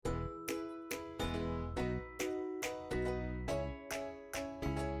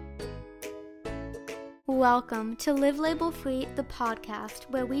Welcome to Live Label Free, the podcast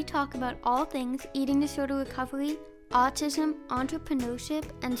where we talk about all things eating disorder recovery, autism, entrepreneurship,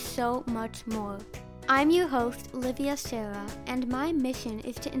 and so much more. I'm your host, Livia Sarah, and my mission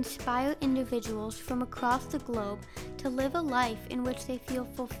is to inspire individuals from across the globe to live a life in which they feel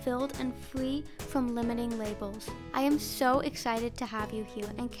fulfilled and free from limiting labels. I am so excited to have you here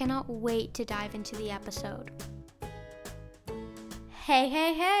and cannot wait to dive into the episode.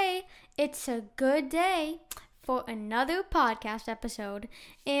 Hey, it's a good day for another podcast episode.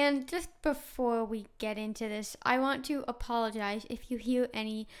 And just before we get into this, I want to apologize if you hear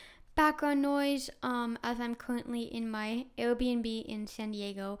any background noise, as I'm currently in my Airbnb in San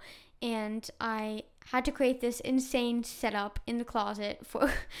Diego, and I had to create this insane setup in the closet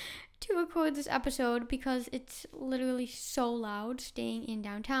to record this episode because it's literally so loud staying in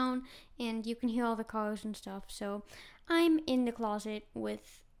downtown, and you can hear all the cars and stuff. So I'm in the closet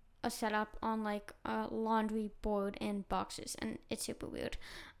with a setup on like a laundry board and boxes, and it's super weird.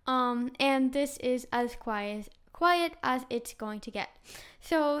 And this is as quiet as it's going to get.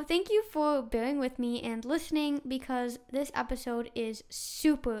 So thank you for bearing with me and listening, because this episode is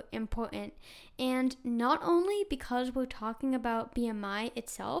super important. And not only because we're talking about BMI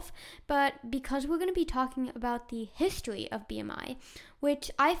itself, but because we're going to be talking about the history of BMI, which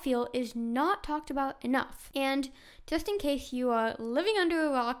I feel is not talked about enough. And just in case you are living under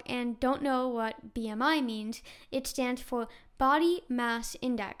a rock and don't know what BMI means, it stands for Body Mass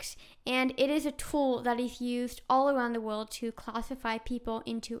Index, and it is a tool that is used all around the world to classify people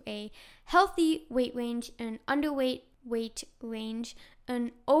into a healthy weight range, an underweight weight range,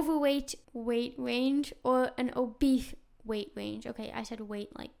 an overweight weight range, or an obese weight range. Okay, I said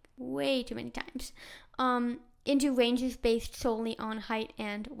weight like way too many times. Into ranges based solely on height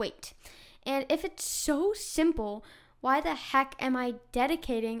and weight. And if it's so simple, why the heck am I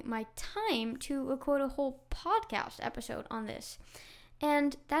dedicating my time to record a whole podcast episode on this?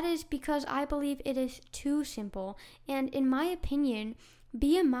 And that is because I believe it is too simple. And in my opinion,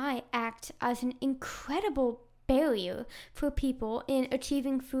 BMI acts as an incredible barrier for people in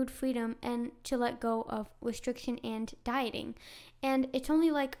achieving food freedom and to let go of restriction and dieting. And it's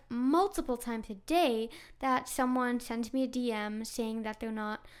only like multiple times a day that someone sends me a DM saying that they're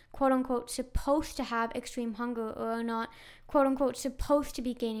not quote unquote supposed to have extreme hunger, or are not quote unquote supposed to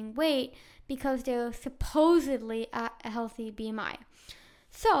be gaining weight because they're supposedly at a healthy BMI.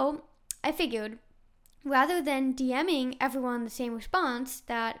 So I figured, rather than DMing everyone the same response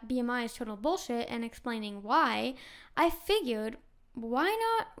that BMI is total bullshit and explaining why, I figured, why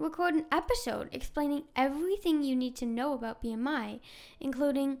not record an episode explaining everything you need to know about BMI,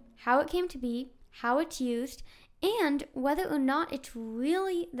 including how it came to be, how it's used, and whether or not it's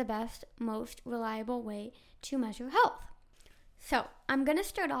really the best, most reliable way to measure health. So, I'm going to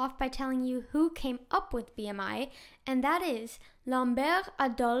start off by telling you who came up with BMI, and that is Lambert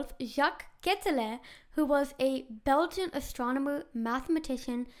Adolphe Jacques Quetelet, who was a Belgian astronomer,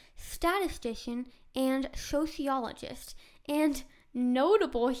 mathematician, statistician, and sociologist. And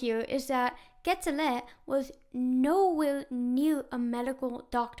notable here is that Quetelet was nowhere near a medical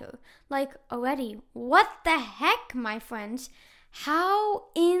doctor. Like, already, what the heck, my friends? How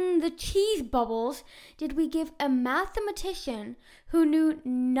in the cheese bubbles did we give a mathematician who knew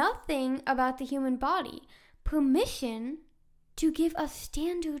nothing about the human body permission to give us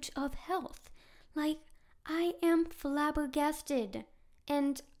standards of health? Like, I am flabbergasted.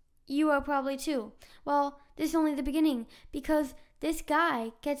 And you are probably too. Well, this is only the beginning, because this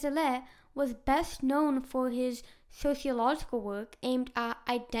guy, Quetelet, was best known for his sociological work aimed at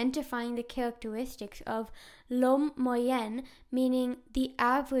identifying the characteristics of l'homme moyen, meaning the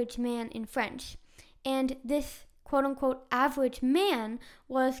average man in French. And this quote-unquote average man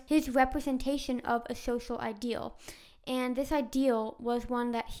was his representation of a social ideal. And this ideal was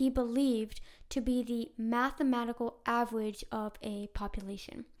one that he believed to be the mathematical average of a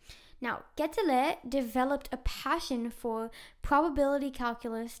population. Now, Quetelet developed a passion for probability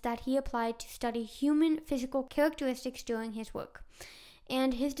calculus that he applied to study human physical characteristics during his work.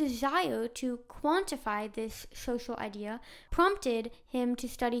 And his desire to quantify this social idea prompted him to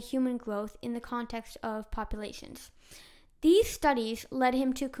study human growth in the context of populations. These studies led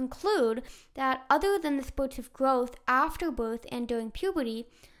him to conclude that other than the spurts of growth after birth and during puberty,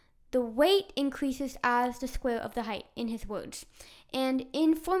 the weight increases as the square of the height, in his words. And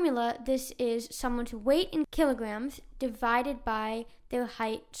in formula, this is someone's weight in kilograms divided by their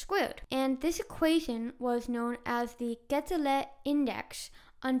height squared. And this equation was known as the Quetelet Index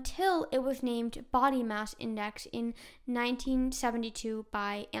until it was named Body Mass Index in 1972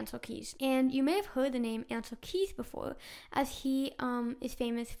 by Ancel Keys. And you may have heard the name Ancel Keys before, as he is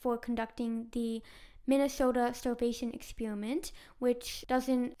famous for conducting the Minnesota Starvation Experiment, which does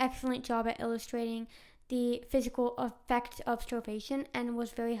an excellent job at illustrating the physical effects of starvation and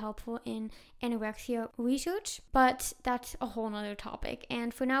was very helpful in anorexia research, but that's a whole nother topic.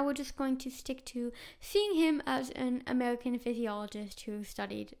 And for now, we're just going to stick to seeing him as an American physiologist who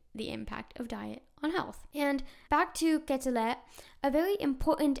studied the impact of diet on health. And back to Quetelet, a very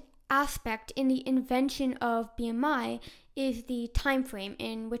important aspect in the invention of BMI is the time frame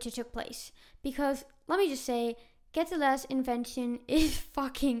in which it took place. Because, let me just say, Quetelet's invention is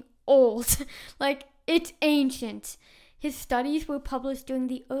fucking old. Like, it's ancient. His studies were published during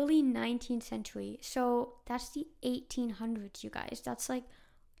the early 19th century. So that's the 1800s, you guys. That's like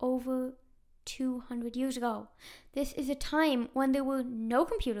over 200 years ago. This is a time when there were no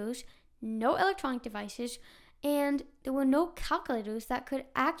computers, no electronic devices, and there were no calculators that could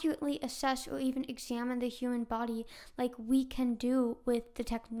accurately assess or even examine the human body like we can do with the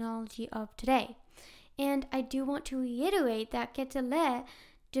technology of today. And I do want to reiterate that Quetelet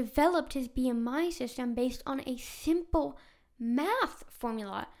developed his BMI system based on a simple math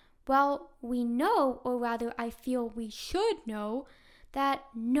formula. Well, we know, or rather I feel we should know, that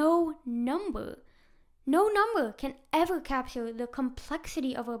no number can ever capture the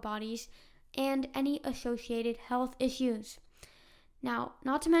complexity of our bodies and any associated health issues. Now,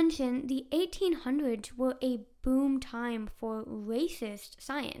 not to mention, the 1800s were a boom time for racist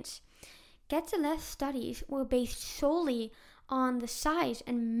science. Quetelet's studies were based solely on the size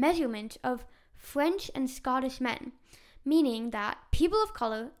and measurement of French and Scottish men, meaning that people of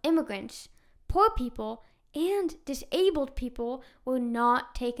color, immigrants, poor people, and disabled people were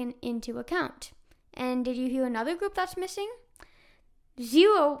not taken into account. And did you hear another group that's missing?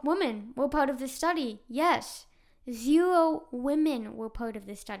 0 women were part of this study. Yes, 0 women were part of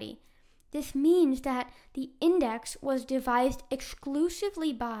this study. This means that the index was devised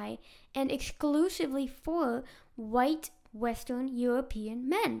exclusively by and exclusively for white Western European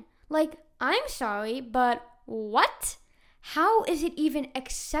men. Like, I'm sorry, but what? How is it even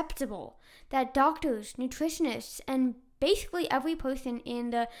acceptable that doctors, nutritionists, and basically every person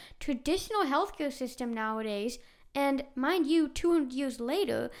in the traditional healthcare system nowadays, and mind you, 200 years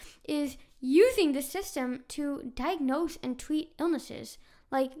later, is using the system to diagnose and treat illnesses?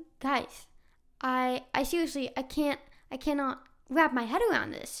 Like, guys, I seriously, I cannot wrap my head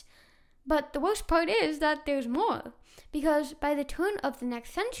around this. But the worst part is that there's more. Because by the turn of the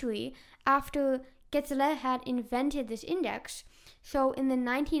next century, after Quetelet had invented this index, so in the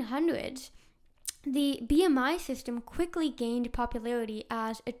 1900s, the BMI system quickly gained popularity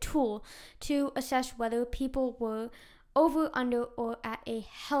as a tool to assess whether people were over, under, or at a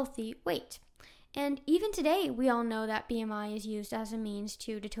healthy weight. And even today, we all know that BMI is used as a means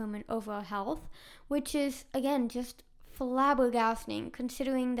to determine overall health, which is, again, just flabbergasting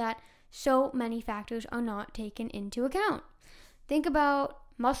considering that so many factors are not taken into account. Think about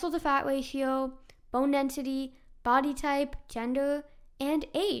muscle to fat ratio, bone density, body type, gender, and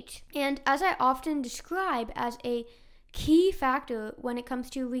age. And as I often describe as a key factor when it comes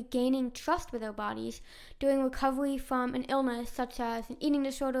to regaining trust with our bodies during recovery from an illness such as an eating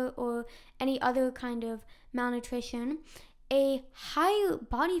disorder or any other kind of malnutrition, a higher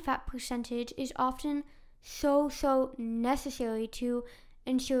body fat percentage is often so necessary to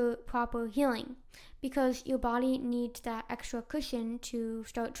ensure proper healing, because your body needs that extra cushion to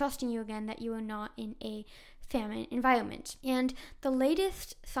start trusting you again that you are not in a famine environment. And the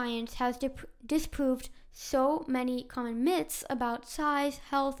latest science has disproved so many common myths about size,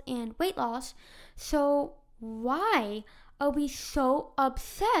 health, and weight loss. So why are we so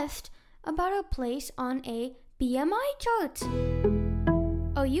obsessed about our place on a BMI chart?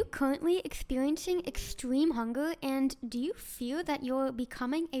 Are you currently experiencing extreme hunger, and do you fear that you're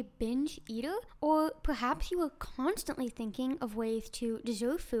becoming a binge eater? Or perhaps you are constantly thinking of ways to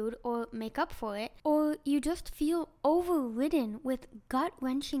deserve food or make up for it, or you just feel overridden with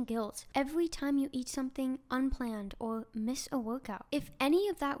gut-wrenching guilt every time you eat something unplanned or miss a workout. If any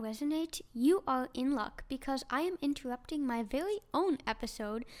of that resonates, you are in luck, because I am interrupting my very own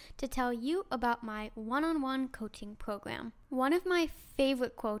episode to tell you about my one-on-one coaching program. One of my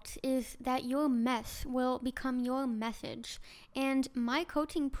favorite quotes is that your mess will become your message, and my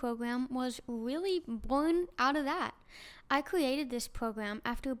coaching program was really born out of that. I created this program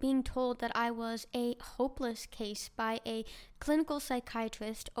after being told that I was a hopeless case by a clinical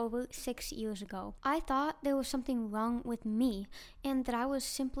psychiatrist over 6 years ago. I thought there was something wrong with me and that I was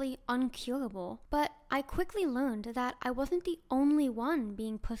simply uncurable. But I quickly learned that I wasn't the only one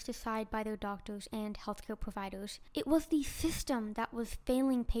being pushed aside by their doctors and healthcare providers. It was the system that was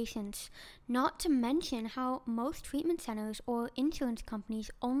failing patients, not to mention how most treatment centers or insurance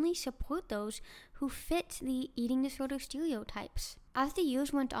companies only support those who fit the eating disorder stereotypes. As the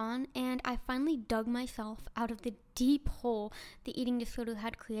years went on and I finally dug myself out of the deep hole the eating disorder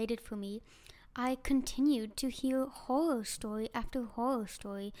had created for me, I continued to hear horror story after horror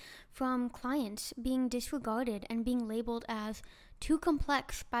story from clients being disregarded and being labeled as too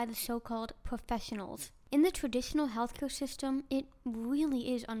complex by the so-called professionals. In the traditional healthcare system, it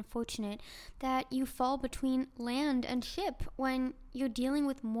really is unfortunate that you fall between land and ship when you're dealing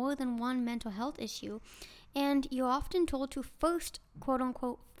with more than one mental health issue, and you're often told to first,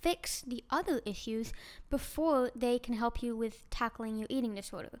 quote-unquote, fix the other issues before they can help you with tackling your eating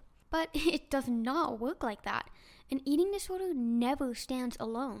disorder. But it does not work like that. An eating disorder never stands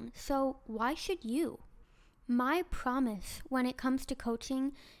alone, so why should you? My promise when it comes to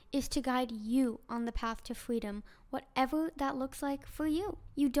coaching is to guide you on the path to freedom, whatever that looks like for you.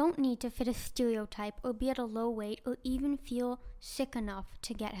 You don't need to fit a stereotype or be at a low weight or even feel sick enough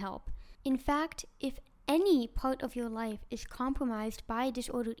to get help. In fact, if any part of your life is compromised by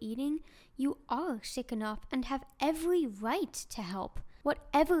disordered eating, you are sick enough and have every right to help.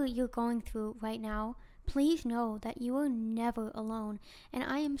 Whatever you're going through right now, please know that you are never alone, and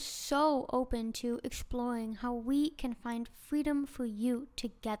I am so open to exploring how we can find freedom for you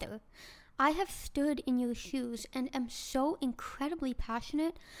together. I have stood in your shoes and am so incredibly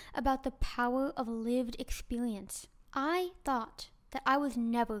passionate about the power of lived experience. I thought that I was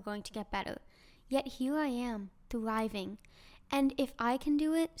never going to get better, yet here I am, thriving. And if I can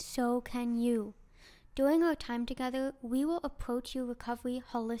do it, so can you. During our time together, we will approach your recovery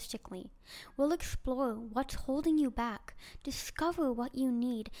holistically. We'll explore what's holding you back, discover what you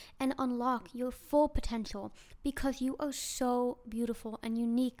need, and unlock your full potential because you are so beautiful and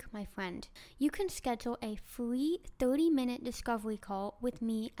unique, my friend. You can schedule a free 30-minute discovery call with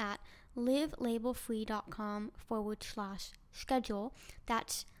me at livelabelfree.com/schedule.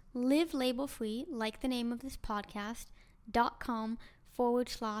 That's livelabelfree, like the name of this podcast,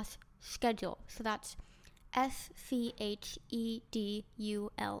 .com/schedule. So that's SCHEDULE.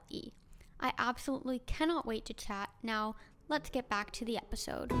 I absolutely cannot wait to chat. Now, let's get back to the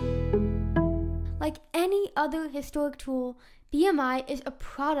episode. Like any other historic tool, BMI is a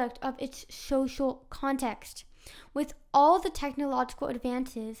product of its social context. With all the technological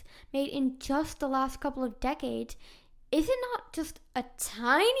advances made in just the last couple of decades, is it not just a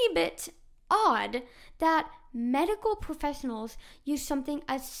tiny bit odd that medical professionals use something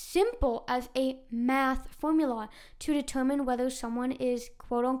as simple as a math formula to determine whether someone is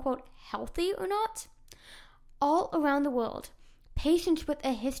quote-unquote healthy or not? All around the world, patients with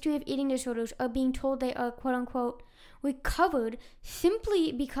a history of eating disorders are being told they are quote-unquote recovered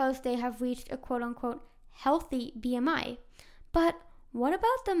simply because they have reached a quote-unquote healthy BMI. But what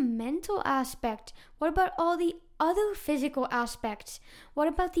about the mental aspect? What about all the other physical aspects? What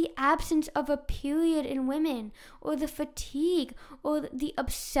about the absence of a period in women, or the fatigue, or the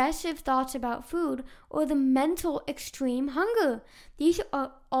obsessive thoughts about food, or the mental extreme hunger? These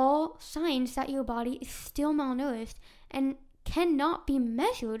are all signs that your body is still malnourished and cannot be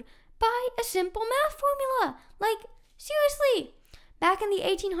measured by a simple math formula. Like, seriously. Back in the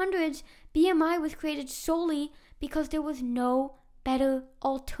 1800s, BMI was created solely because there was no better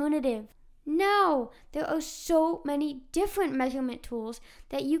alternative. Now, there are so many different measurement tools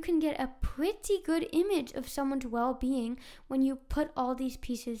that you can get a pretty good image of someone's well-being when you put all these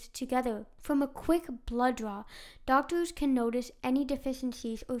pieces together. From a quick blood draw, doctors can notice any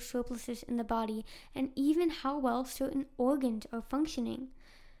deficiencies or surpluses in the body and even how well certain organs are functioning.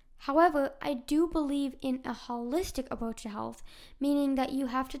 However, I do believe in a holistic approach to health, meaning that you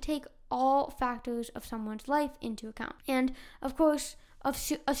have to take all factors of someone's life into account. And, of course,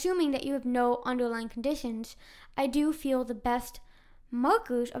 assuming that you have no underlying conditions, I do feel the best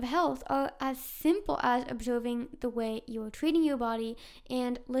markers of health are as simple as observing the way you are treating your body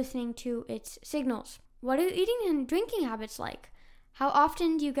and listening to its signals. What are your eating and drinking habits like? How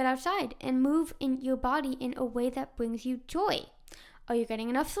often do you get outside and move in your body in a way that brings you joy? Are you getting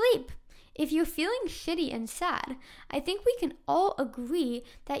enough sleep? If you're feeling shitty and sad, I think we can all agree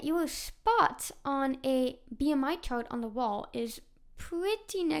that your spot on a BMI chart on the wall is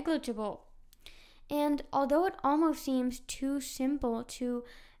pretty negligible. And although it almost seems too simple to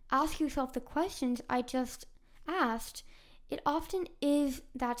ask yourself the questions I just asked, it often is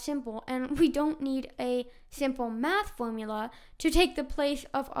that simple, and we don't need a simple math formula to take the place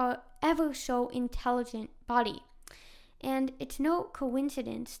of our ever so intelligent body. And it's no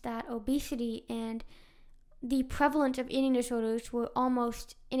coincidence that obesity and the prevalence of eating disorders were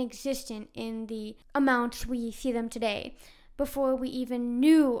almost inexistent in the amounts we see them today before we even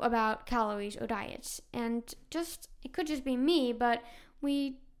knew about calories or diets. And it could just be me, but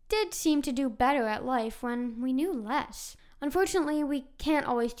we did seem to do better at life when we knew less. Unfortunately, we can't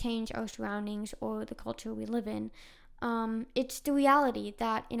always change our surroundings or the culture we live in. It's the reality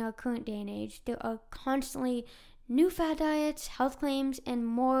that in our current day and age, there are constantly new fad diets, health claims, and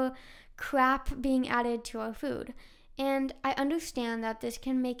more crap being added to our food. And I understand that this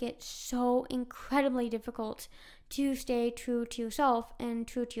can make it so incredibly difficult to stay true to yourself and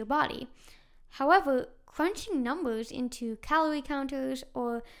true to your body. However, crunching numbers into calorie counters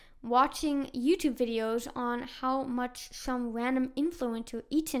or watching YouTube videos on how much some random influencer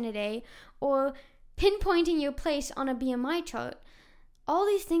eats in a day or pinpointing your place on a BMI chart, all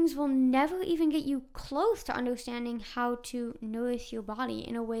these things will never even get you close to understanding how to nourish your body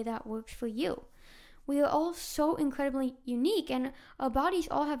in a way that works for you. We are all so incredibly unique, and our bodies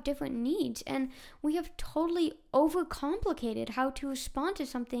all have different needs, and we have totally overcomplicated how to respond to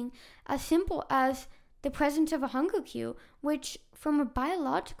something as simple as the presence of a hunger cue, which from a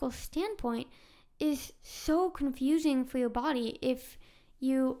biological standpoint is so confusing for your body if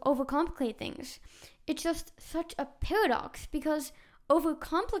you overcomplicate things. It's just such a paradox because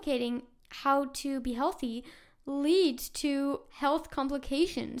overcomplicating how to be healthy leads to health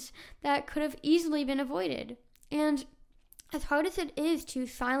complications that could have easily been avoided. And as hard as it is to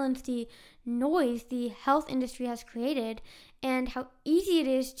silence the noise the health industry has created, and how easy it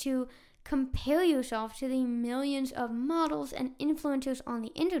is to compare yourself to the millions of models and influencers on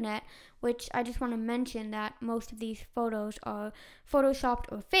the internet, which I just want to mention that most of these photos are photoshopped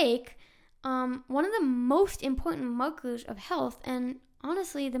or fake, one of the most important markers of health, and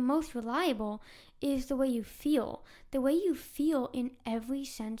honestly the most reliable, is the way you feel. The way you feel in every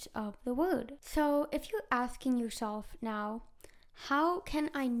sense of the word. So if you're asking yourself now, how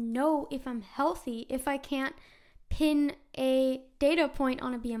can I know if I'm healthy if I can't pin a data point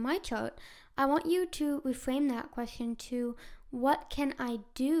on a BMI chart? I want you to reframe that question to, what can I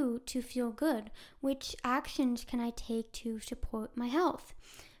do to feel good? Which actions can I take to support my health?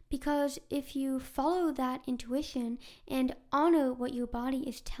 Because if you follow that intuition and honor what your body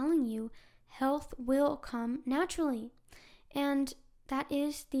is telling you, health will come naturally. And that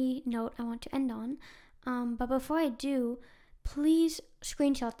is the note I want to end on. But before I do, please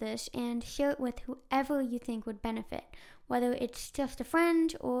screenshot this and share it with whoever you think would benefit, whether it's just a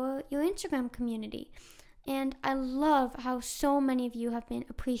friend or your Instagram community. And I love how so many of you have been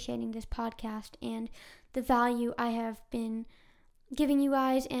appreciating this podcast and the value I have been giving you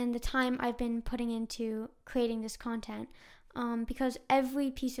guys and the time I've been putting into creating this content. Because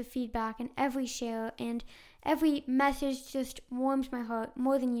every piece of feedback and every share and every message just warms my heart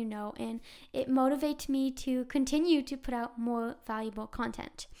more than you know, and it motivates me to continue to put out more valuable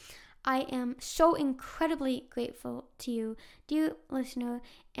content. I am so incredibly grateful to you, dear listener,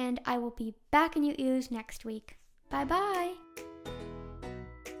 and I will be back in your ears next week. Bye-bye!